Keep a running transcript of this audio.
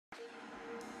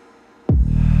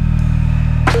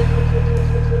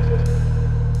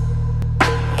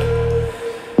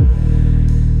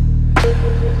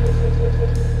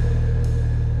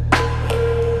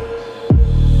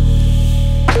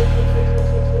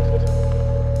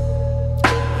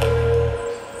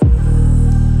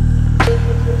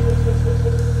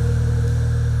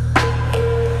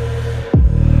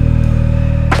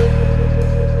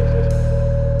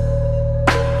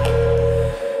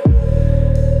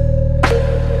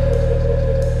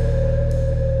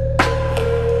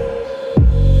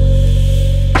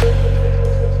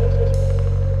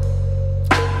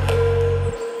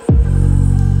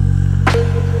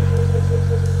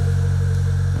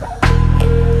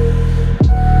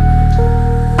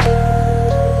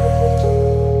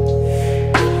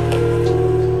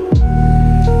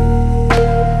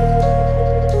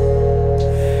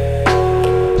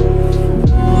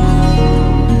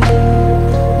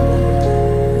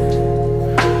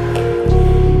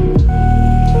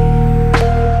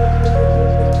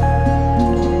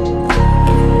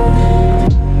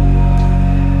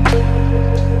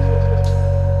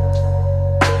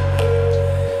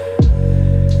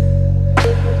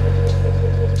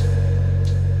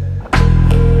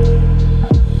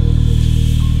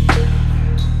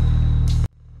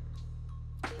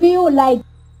like,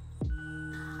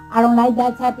 I don't like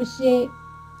that type of shit.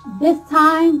 This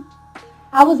time,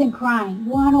 I wasn't crying.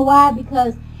 You wanna know why?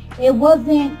 Because it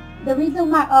wasn't, the reason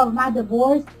my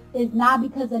divorce is not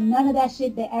because of none of that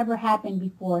shit that ever happened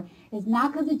before. It's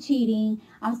not because of cheating.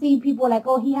 I'm seeing people like,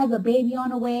 oh, he has a baby on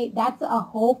the way. That's a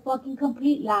whole fucking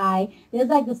complete lie. There's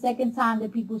like the second time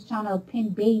that people's trying to pin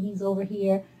babies over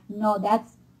here. No,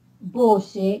 that's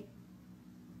bullshit.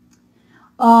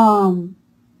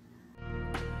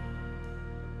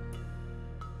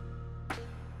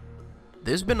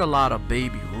 There's been a lot of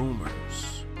baby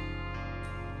rumors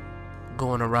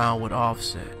going around with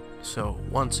Offset. So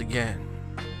once again,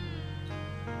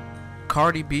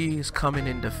 Cardi B is coming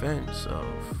in defense of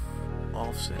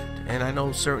Offset. And I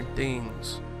know certain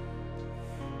things,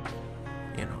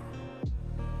 you know,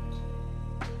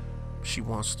 she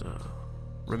wants to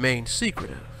remain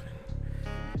secretive.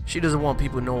 She doesn't want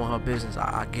people knowing her business.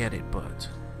 I get it, but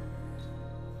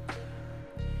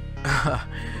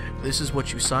this is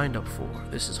what you signed up for.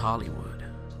 This is Hollywood.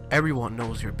 Everyone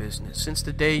knows your business. Since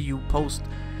the day you post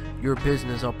your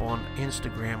business up on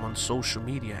Instagram, on social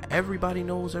media, everybody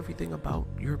knows everything about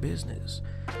your business.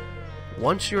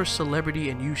 Once you're a celebrity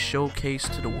and you showcase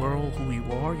to the world who you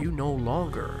are, you no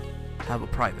longer have a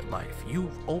private life.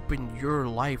 You've opened your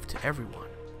life to everyone.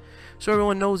 So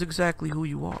everyone knows exactly who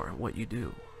you are and what you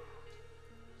do.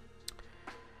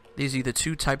 These are the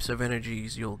two types of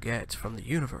energies you'll get from the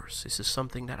universe. This is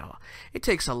something that it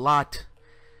takes a lot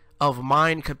of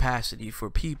mind capacity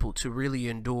for people to really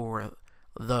endure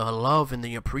the love and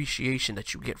the appreciation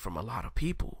that you get from a lot of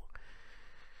people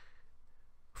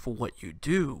for what you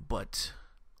do. But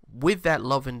with that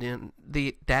love and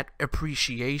that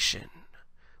appreciation,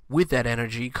 with that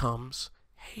energy comes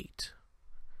hate.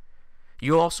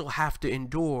 You also have to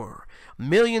endure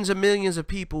millions and millions of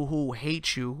people who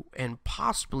hate you and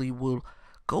possibly will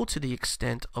go to the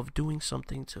extent of doing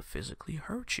something to physically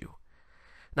hurt you.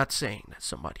 Not saying that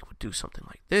somebody would do something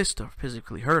like this to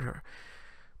physically hurt her,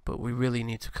 but we really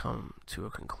need to come to a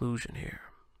conclusion here.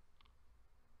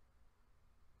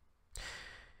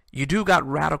 You do got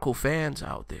radical fans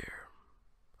out there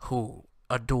who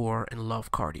adore and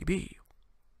love Cardi B.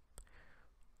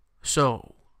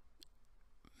 So,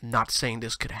 not saying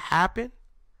this could happen,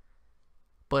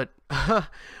 but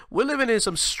we're living in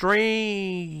some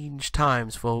strange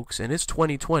times, folks, and it's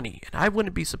 2020, and I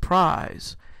wouldn't be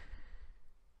surprised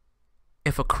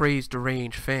if a crazed,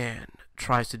 deranged fan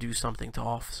tries to do something to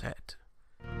Offset.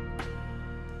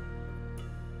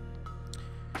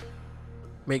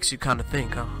 Makes you kind of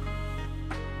think, huh?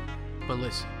 But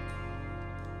listen,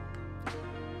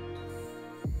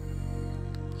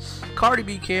 Cardi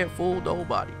B can't fool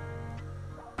nobody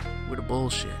with the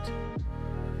bullshit.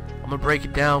 I'm gonna break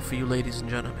it down for you, ladies and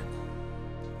gentlemen.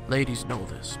 Ladies know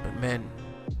this, but men,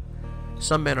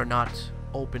 some men are not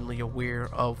openly aware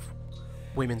of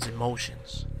women's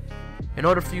emotions. In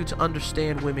order for you to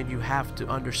understand women, you have to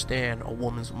understand a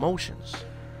woman's emotions.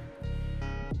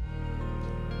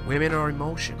 Women are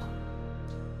emotional.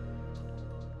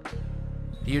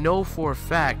 You know for a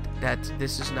fact that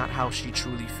this is not how she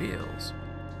truly feels.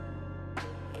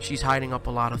 She's hiding up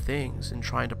a lot of things and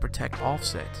trying to protect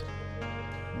Offset,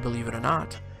 believe it or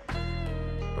not.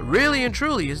 But really and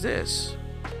truly is this.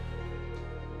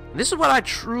 And this is what I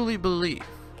truly believe.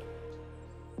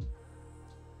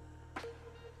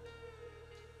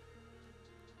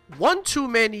 One too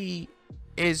many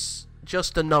is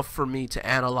just enough for me to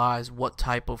analyze what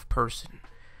type of person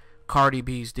Cardi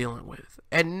B is dealing with.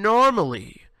 And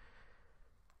normally,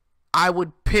 I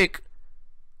would pick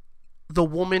the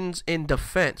woman's in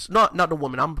defense. Not the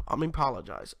woman, I'm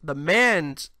apologize. The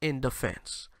man's in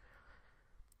defense.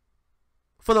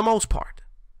 For the most part.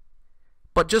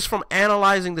 But just from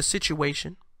analyzing the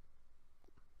situation,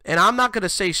 and I'm not going to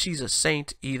say she's a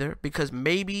saint either, because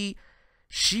maybe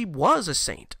she was a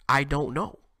saint. I don't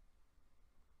know.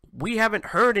 We haven't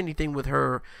heard anything with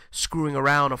her screwing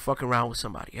around or fucking around with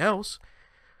somebody else.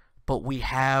 But we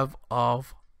have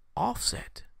of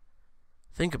Offset.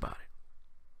 Think about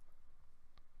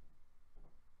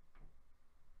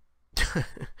it.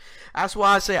 That's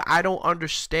why I say I don't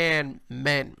understand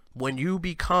men. When you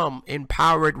become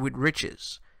empowered with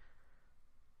riches,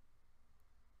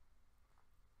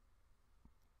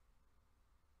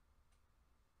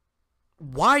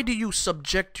 why do you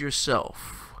subject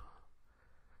yourself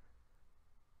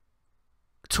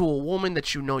to a woman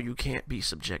that you know you can't be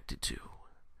subjected to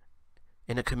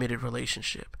in a committed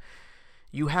relationship?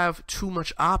 You have too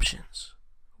much options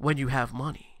when you have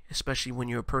money, especially when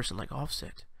you're a person like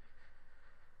Offset.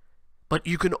 But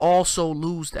you can also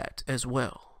lose that as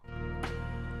well.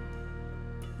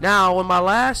 Now, in my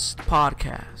last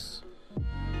podcast,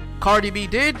 Cardi B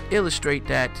did illustrate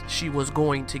that she was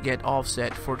going to get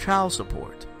Offset for child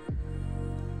support.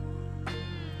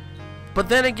 But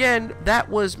then again, that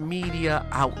was media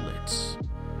outlets.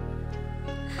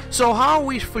 So how are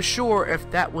we for sure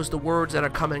if that was the words that are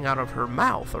coming out of her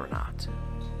mouth or not?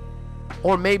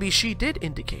 Or maybe she did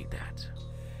indicate that,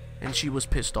 and she was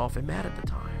pissed off and mad at the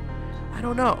time. I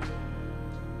don't know.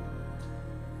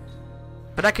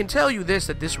 But I can tell you this,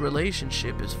 that this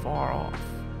relationship is far off.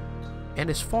 And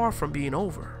it's far from being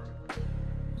over.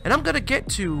 And I'm going to get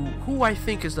to who I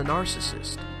think is the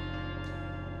narcissist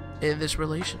in this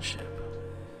relationship.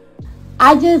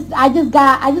 I just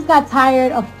got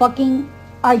tired of fucking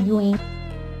arguing.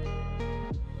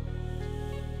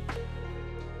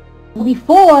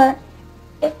 Before,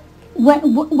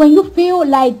 when you feel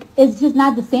like it's just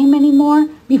not the same anymore,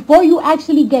 before you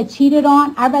actually get cheated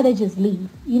on, I'd rather just leave.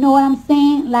 You know what I'm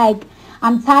saying? Like,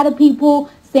 I'm tired of people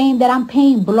saying that I'm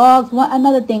paying blogs.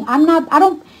 Another thing,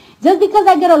 just because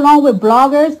I get along with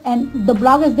bloggers and the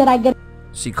bloggers that I get.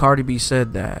 See, Cardi B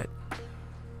said that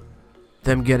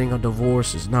them getting a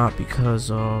divorce is not because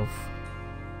of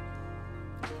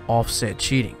Offset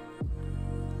cheating.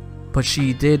 But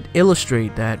she did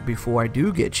illustrate that before I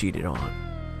do get cheated on,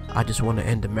 I just want to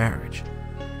end the marriage.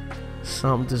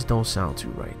 Something just don't sound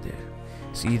too right there.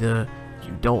 It's either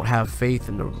you don't have faith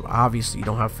in obviously you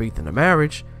don't have faith in the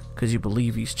marriage because you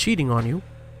believe he's cheating on you,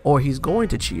 or he's going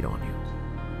to cheat on you.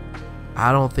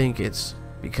 I don't think it's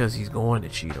because he's going to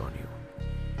cheat on you.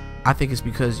 I think it's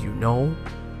because you know,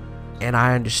 and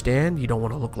I understand you don't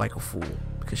want to look like a fool,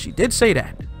 because she did say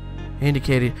that.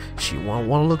 Indicated she won't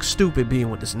want to look stupid being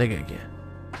with this nigga again.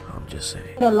 I'm just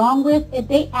saying. Along with, if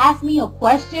they ask me a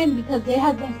question, because there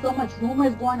has been so much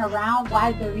rumors going around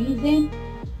why the reason,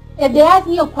 if they ask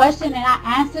me a question and I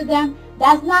answer them,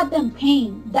 that's not them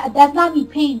paying. That's not me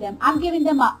paying them. I'm giving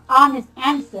them an honest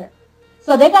answer.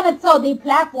 So they're going to tell their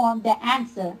platform the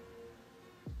answer.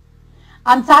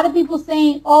 I'm tired of people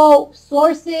saying, oh,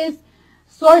 sources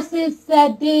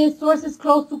said this, sources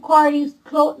close to Cardi,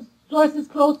 sources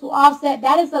close to Offset.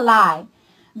 That is a lie.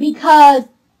 Because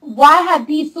why had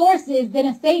these sources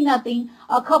didn't say nothing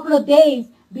a couple of days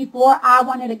before I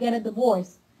wanted to get a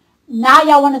divorce? Now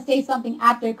y'all want to say something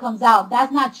after it comes out.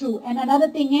 That's not true. And another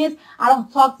thing is, I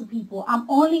don't talk to people. I'm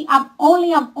only around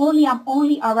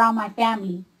my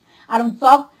family. I don't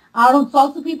talk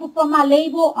to people from my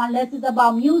label unless it's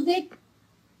about music.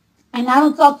 And I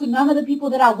don't talk to none of the people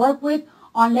that I work with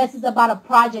unless it's about a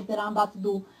project that I'm about to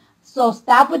do. So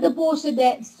stop with the bullshit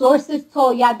that sources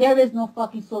told y'all. There is no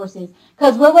fucking sources.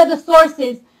 Because where were the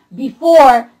sources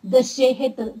before the shit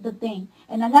hit the thing?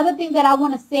 And another thing that I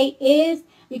want to say is,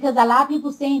 because a lot of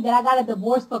people saying that I got a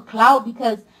divorce for clout,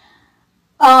 because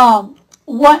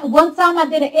one time I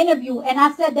did an interview and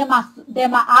I said that my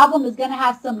album is going to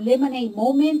have some lemonade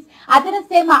moments. I didn't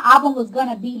say my album was going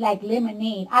to be like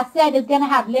lemonade. I said it's going to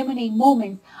have lemonade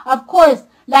moments. Of course,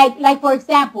 like for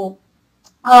example,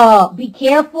 Be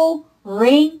Careful,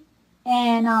 Ring,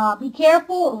 and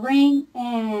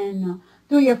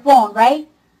Through Your Phone, right?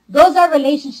 Those are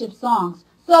relationship songs.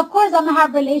 So of course I'm going to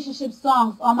have relationship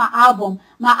songs on my album.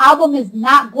 My album is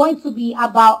not going to be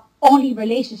about only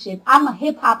relationship. I'm a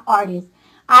hip hop artist.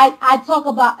 I talk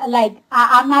about, like,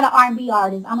 I'm not an R&B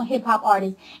artist. I'm a hip hop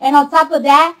artist. And on top of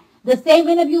that, the same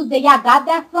interviews that y'all got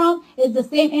that from is the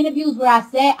same interviews where I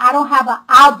said I don't have an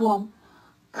album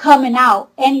coming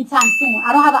out anytime soon.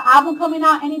 I don't have an album coming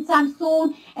out anytime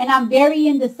soon, and I'm very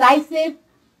indecisive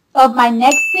of my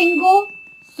next single.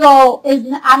 So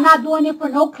I'm not doing it for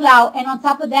no clout. And on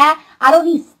top of that, I don't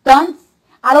need stunts.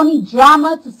 I don't need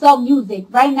drama to sell music.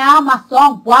 Right now, my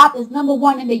song WAP is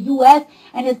 #1 in the U.S.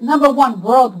 and it's #1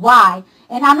 worldwide.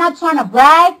 And I'm not trying to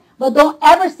brag, but don't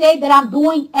ever say that I'm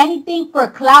doing anything for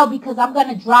clout because I'm going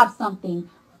to drop something.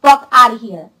 Fuck out of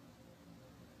here.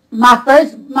 My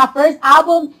first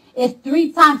album is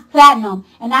 3 times platinum,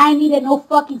 and I ain't needed no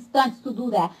fucking stunts to do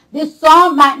that. This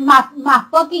song, my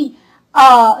fucking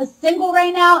single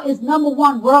right now is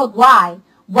 #1 worldwide.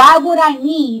 Why would I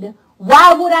need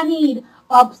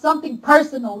something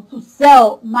personal to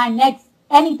sell my next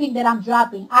anything that I'm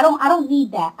dropping? I don't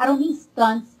need that. I don't need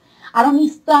stunts. I don't need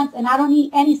stunts, and I don't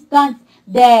need any stunts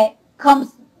that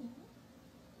comes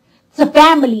to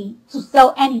family to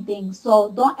sell anything.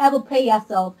 So don't ever play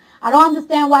yourself. I don't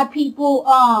understand why people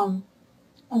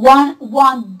want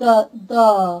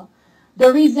the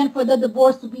reason for the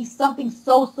divorce to be something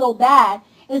so bad.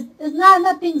 It's not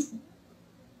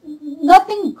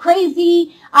nothing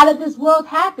crazy out of this world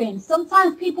happens.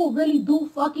 Sometimes people really do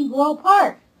fucking grow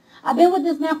apart. I've been with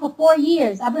this man for 4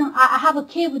 years. I have a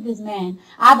kid with this man.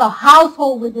 I have a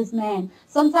household with this man.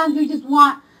 Sometimes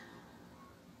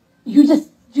you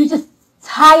You just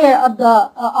tired of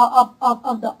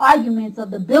the arguments,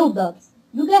 of the buildups.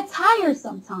 You get tired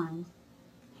sometimes.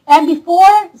 And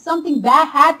before something bad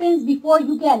happens, before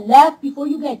you get left, before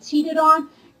you get cheated on,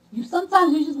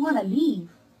 sometimes you just want to leave.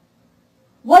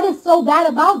 What is so bad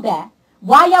about that?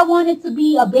 Why y'all want it to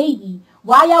be a baby?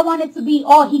 Why y'all want it to be,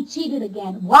 oh, he cheated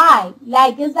again? Why?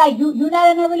 Like, it's like you're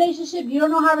not in a relationship. You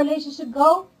don't know how relationships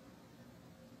go.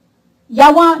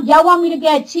 Y'all want me to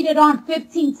get cheated on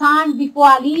 15 times before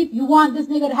I leave? You want this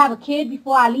nigga to have a kid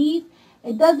before I leave?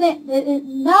 It doesn't,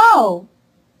 no.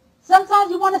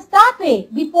 Sometimes you want to stop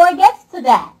it before it gets to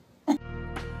that.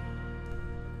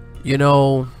 You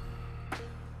know,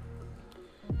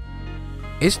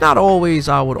 it's not always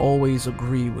I would always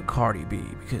agree with Cardi B,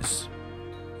 because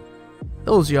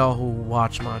those of y'all who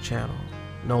watch my channel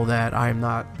know that I am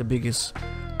not the biggest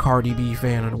Cardi B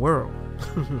fan in the world.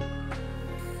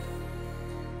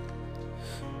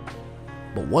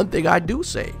 But one thing I do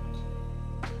say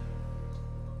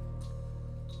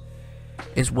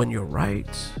is, when you're right,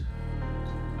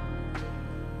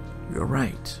 you're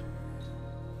right.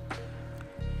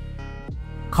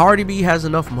 Cardi B has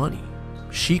enough money.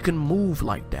 She can move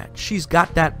like that. She's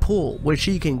got that pull where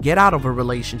she can get out of a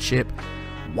relationship.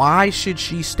 Why should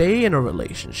she stay in a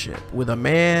relationship with a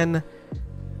man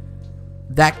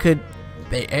that could,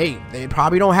 they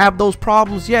probably don't have those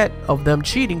problems yet of them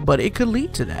cheating, but it could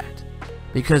lead to that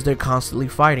because they're constantly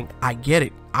fighting. I get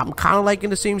it. I'm kind of like in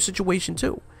the same situation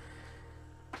too.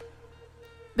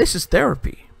 This is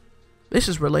therapy. This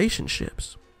is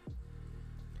relationships.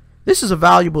 This is a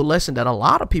valuable lesson that a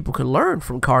lot of people can learn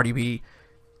from Cardi B,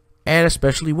 and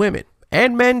especially women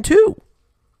and men too,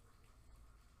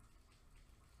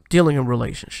 dealing in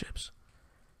relationships.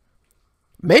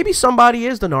 Maybe somebody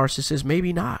is the narcissist,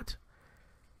 maybe not.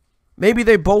 Maybe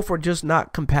they both are just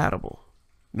not compatible.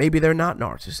 Maybe they're not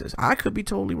narcissists. I could be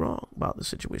totally wrong about the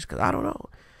situation, because I don't know.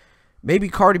 Maybe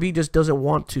Cardi B just doesn't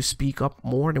want to speak up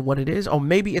more than what it is, or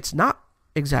maybe it's not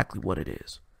exactly what it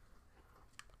is.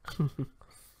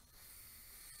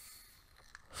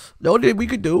 No, that we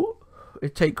could do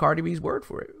is take Cardi B's word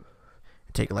for it.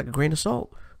 Take it like a grain of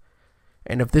salt.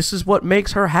 And if this is what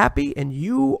makes her happy, and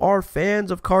you are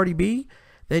fans of Cardi B,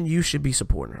 then you should be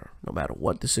supporting her, no matter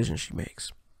what decision she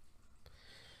makes.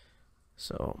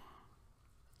 So,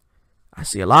 I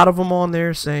see a lot of them on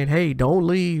there saying, hey, don't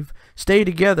leave, stay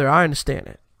together. I understand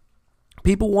it.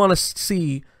 People want to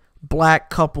see black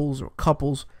couples or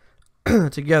couples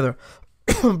together,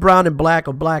 brown and black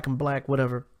or black and black,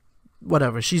 whatever.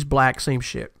 Whatever, she's black, same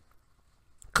shit.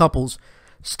 Couples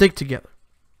stick together.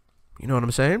 You know what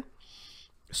I'm saying?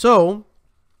 So,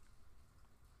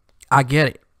 I get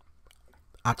it.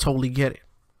 I totally get it.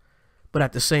 But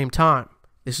at the same time,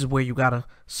 this is where you gotta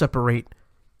separate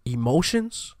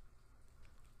emotions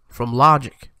from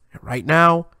logic. And right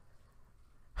now,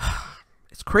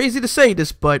 it's crazy to say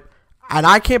this, and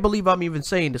I can't believe I'm even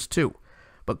saying this too,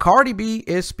 but Cardi B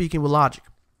is speaking with logic.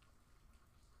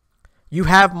 You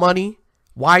have money.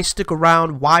 Why stick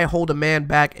around? Why hold a man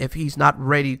back if he's not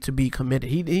ready to be committed?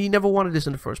 He never wanted this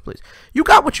in the first place. You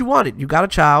got what you wanted. You got a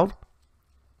child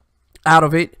out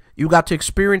of it. You got to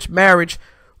experience marriage,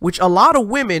 which a lot of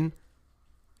women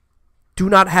do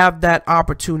not have that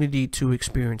opportunity to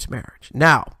experience marriage.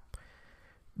 Now,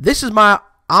 this is my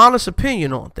honest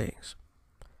opinion on things.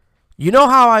 You know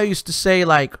how I used to say,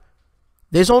 like,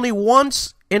 there's only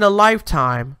once in a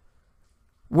lifetime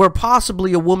where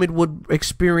possibly a woman would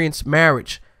experience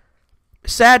marriage.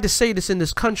 Sad to say this in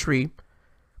this country,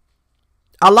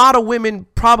 a lot of women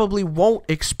probably won't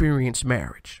experience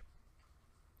marriage.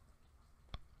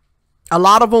 A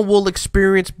lot of them will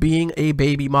experience being a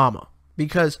baby mama.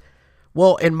 Because,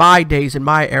 well, in my days, in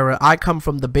my era, I come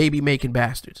from the baby making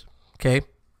bastards. Okay?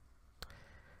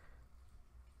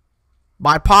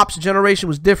 My pop's generation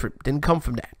was different. Didn't come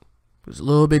from that. It was a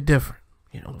little bit different.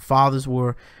 You know, the fathers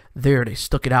were there, they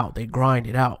stuck it out, they grind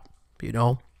it out, you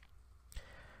know.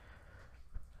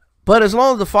 But as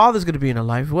long as the father's going to be in her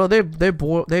life, well,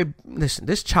 listen,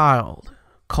 this child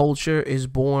culture is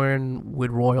born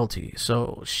with royalty,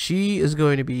 so she is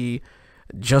going to be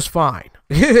just fine.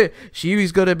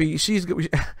 She's got a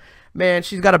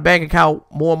bank account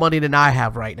more money than I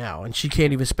have right now, and she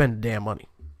can't even spend the damn money.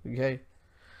 Okay.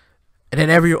 And then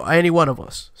any one of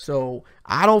us. So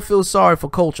I don't feel sorry for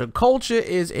Culture. Culture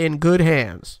is in good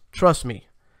hands. Trust me.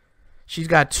 She's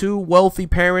got two wealthy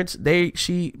parents. They'll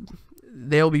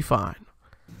be fine.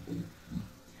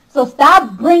 So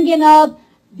stop bringing up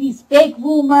these fake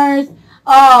rumors.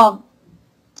 There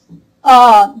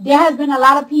has been a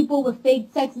lot of people with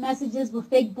fake text messages, with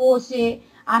fake bullshit.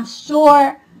 I'm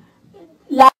sure.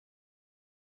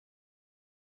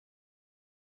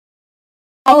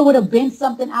 it would have been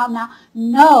something out now.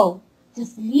 No,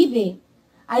 just leave it.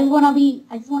 I just want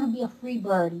to be a free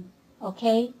bird.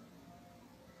 Okay?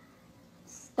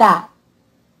 Stop.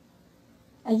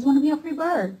 I just want to be a free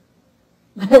bird.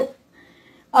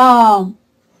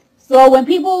 So when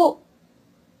people,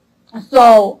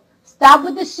 so stop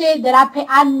with the shit that I pay.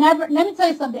 Let me tell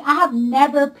you something. I have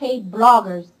never paid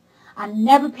bloggers. I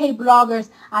never paid bloggers.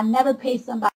 I never paid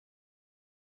somebody.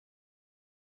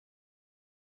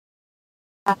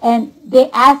 And they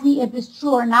ask me if it's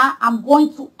true or not. I'm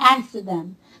going to answer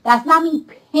them. That's not me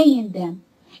paying them.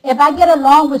 If I get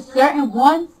along with certain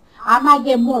ones, I might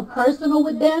get more personal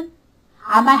with them.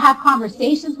 I might have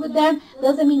conversations with them.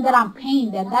 Doesn't mean that I'm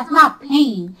paying them. That's not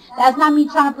paying. That's not me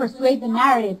trying to persuade the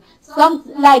narrative. It's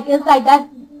like that.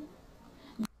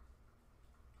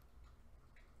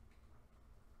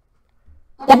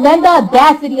 And then the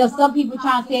audacity of some people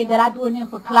trying to say that I do it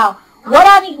for clout. What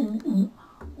I mean,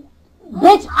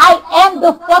 bitch, I am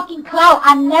the fucking clout.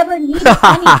 I never needed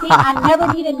anything. I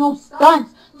never needed no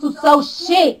stunts to sell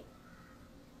shit.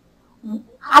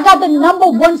 I got the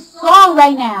 #1 song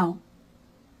right now.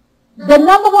 The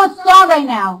 #1 song right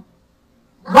now.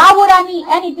 Why would I need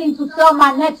anything to sell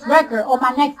my next record or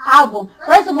my next album?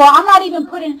 First of all, I don't even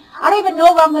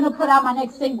know where I'm going to put out my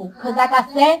next single. Because like I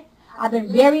said, I've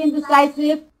been very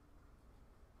indecisive.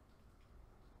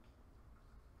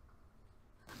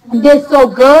 And did so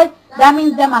good. That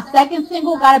means that my second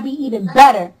single got to be even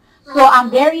better. So I'm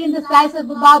very indecisive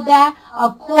about that.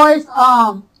 Of course,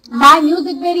 my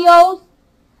music videos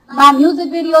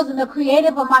and the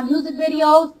creative of my music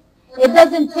videos, it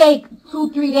doesn't take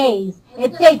 2-3 days.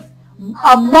 It takes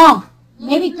a month,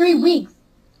 maybe 3 weeks,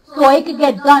 so it could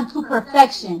get done to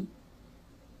perfection.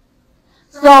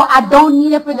 So I don't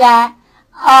need it for that.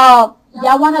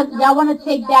 Y'all wanna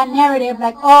take that narrative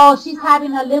like, oh, she's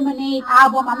having a Lemonade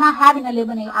album. I'm not having a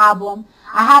Lemonade album.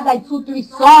 I have like 2-3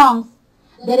 songs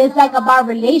that is like about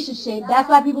relationship. That's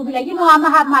why people be like, I'm gonna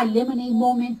have my Lemonade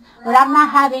moments, but I'm not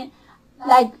having,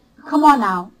 like, come on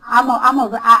now.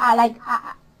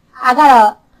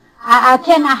 I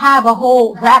cannot have a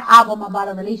whole rap album about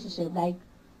a relationship. Like,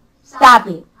 stop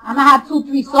it. I'm gonna have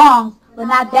 2-3 songs, but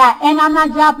not that. And I'm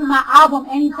not dropping my album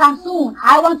anytime soon.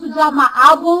 I want to drop my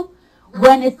album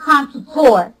when it's time to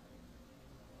tour.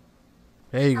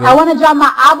 There you go. I want to drop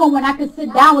my album when I can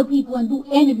sit down with people and do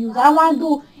interviews. I don't want to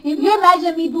do, if you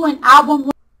imagine me doing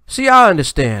album. See, I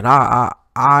understand. I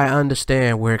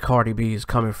understand where Cardi B is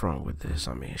coming from with this.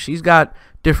 I mean, she's got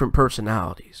different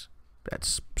personalities.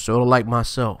 That's sort of like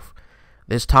myself.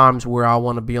 There's times where I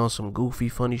want to be on some goofy,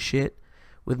 funny shit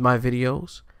with my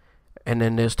videos. And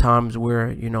then there's times where,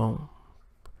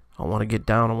 I want to get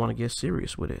down. I want to get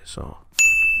serious with it. So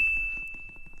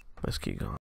let's keep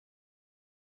going.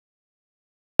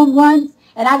 Runs,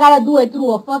 and I gotta do it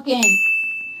through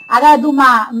I gotta do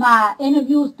my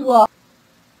interviews through a.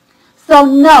 So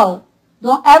no,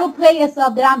 don't ever play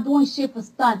yourself that I'm doing shit for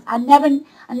stunts. I never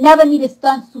needed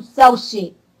stunts to sell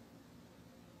shit.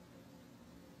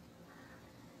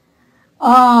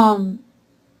 That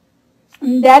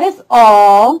is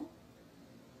all.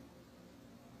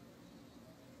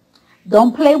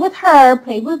 Don't play with her,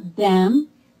 play with them.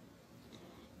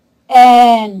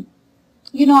 And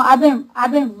I've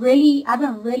been really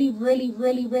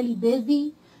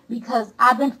busy because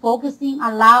I've been focusing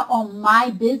a lot on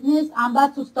my business. I'm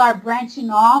about to start branching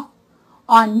off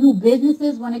on new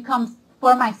businesses when it comes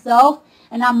for myself,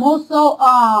 and I'm also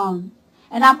am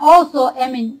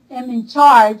in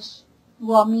charge.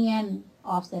 Well, me and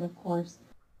Offset, of course.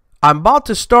 I'm about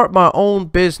to start my own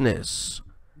business.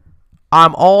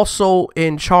 I'm also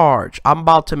in charge. I'm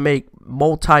about to make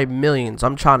multi-millions.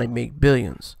 I'm trying to make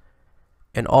billions.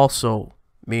 And also,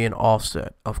 me and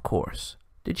Offset, of course.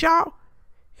 Did y'all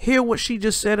hear what she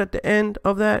just said at the end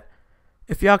of that?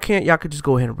 If y'all can't, y'all could just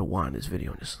go ahead and rewind this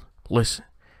video and just listen.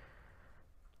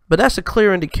 But that's a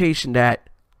clear indication that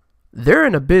they're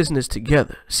in a business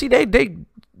together. See,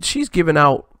 she's giving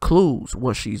out clues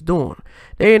what she's doing.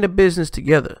 They're in a business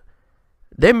together.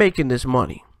 They're making this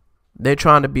money. They're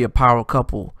trying to be a power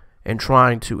couple and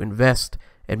trying to invest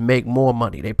and make more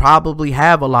money. They probably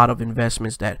have a lot of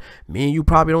investments that me and you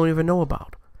probably don't even know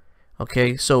about.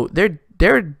 Okay, so they're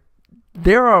a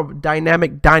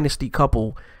dynamic dynasty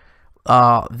couple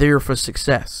there for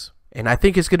success. And I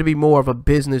think it's going to be more of a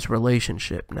business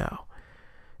relationship now.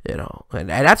 And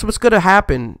that's what's going to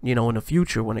happen, in the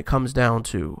future when it comes down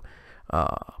to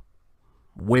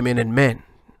women and men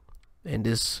in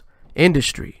this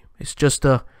industry. It's just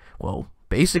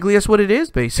basically, that's what it is,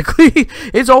 basically.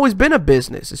 It's always been a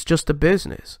business. It's just a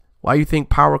business. Why you think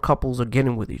power couples are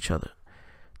getting with each other?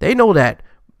 They know that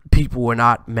people are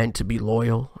not meant to be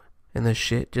loyal. in this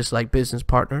shit, just like business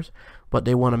partners, but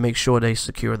they want to make sure they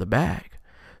secure the bag.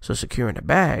 So securing the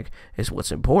bag is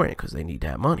what's important because they need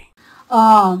that money.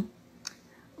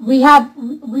 We are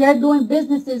doing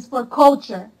businesses for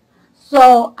culture.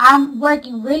 So I'm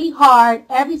working really hard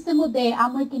every single day.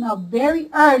 I'm waking up very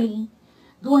early,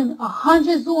 doing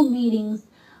 100 Zoom meetings,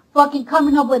 fucking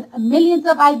coming up with millions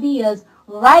of ideas,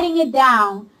 writing it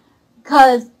down,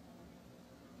 because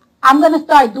I'm going to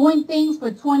start doing things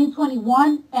for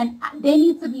 2021, and they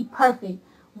need to be perfect.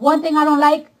 One thing I don't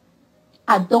like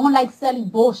selling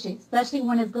bullshit, especially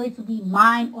when it's going to be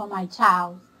mine or my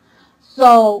child's.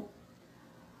 So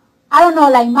I don't know,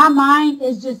 like my mind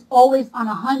is just always on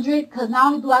 100, because not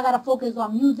only do I got to focus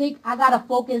on music, I got to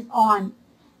focus on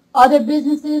other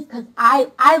businesses, because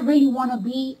I really want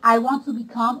to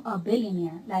become a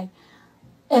billionaire. Like,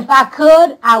 if I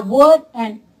could, I would,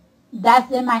 and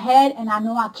that's in my head, and I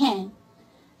know I can.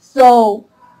 So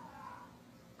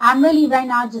I'm really right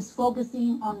now just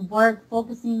focusing on work,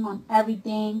 focusing on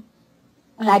everything.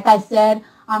 Like I said,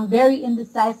 I'm very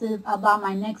indecisive about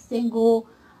my next single.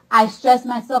 I stress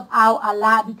myself out a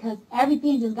lot because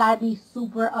everything just got to be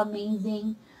super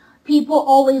amazing. People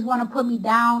always want to put me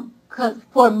down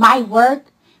for my work.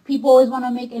 People always want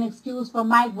to make an excuse for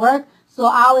my work. So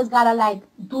I always got to like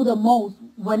do the most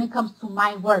when it comes to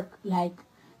my work. Like,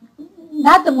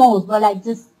 not the most, but like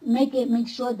just make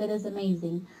sure that it's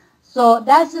amazing. So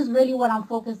that's just really what I'm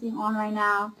focusing on right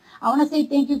now. I want to say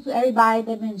thank you to everybody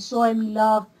that's been showing me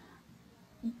love.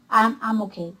 I'm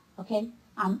okay, okay?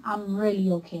 I'm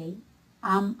really okay.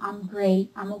 I'm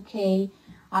great. I'm okay.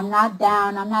 I'm not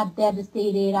down. I'm not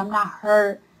devastated. I'm not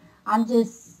hurt. I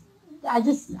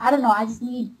don't know. I just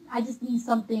need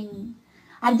something.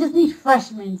 I just need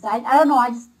freshmen. I don't know. I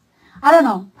don't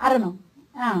know.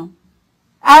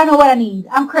 I don't know what I need.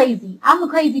 I'm crazy. I'm a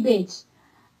crazy bitch.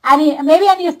 Maybe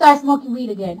I need to start smoking weed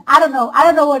again. I don't know. I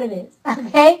don't know what it is.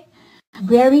 Okay?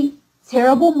 Very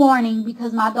terrible morning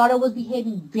because my daughter was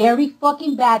behaving very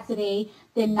fucking bad today.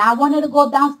 Did not want her to go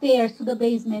downstairs to the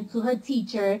basement to her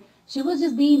teacher. She was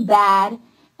just being bad.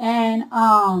 And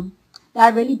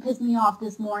that really pissed me off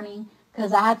this morning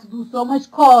because I had to do so much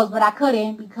calls, but I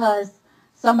couldn't because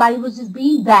somebody was just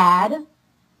being bad.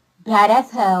 Bad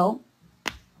as hell.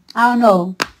 I don't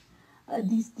know.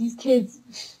 These kids,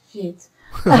 shit.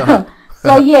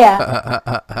 So yeah,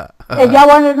 if y'all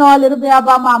want to know a little bit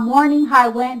about my morning, how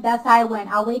it went, that's how it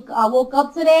went. I woke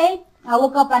up today. I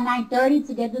woke up at 9:30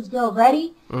 to get this girl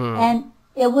ready, and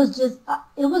it was just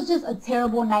a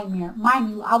terrible nightmare. Mind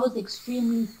you, I was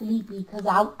extremely sleepy because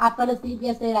I fell asleep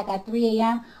yesterday like at 3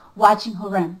 a.m. watching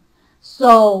Harem.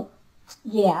 So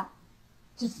yeah,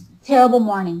 just terrible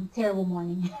morning.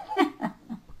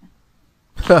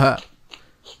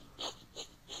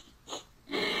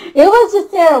 It was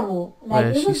just terrible. Like,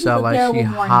 Man, it she was just sound a like terrible she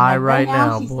morning. high Like, right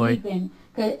now, she's boy. sleeping.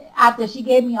 Cause after she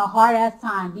gave me a hard ass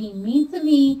time, being mean to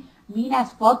me, mean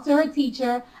as fuck to her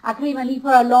teacher. I couldn't even leave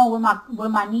her alone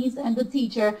with my niece and the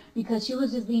teacher because she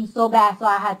was just being so bad. So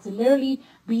I had to literally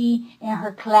be in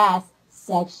her class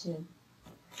section.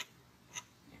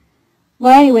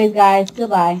 Well, anyways, guys,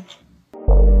 goodbye.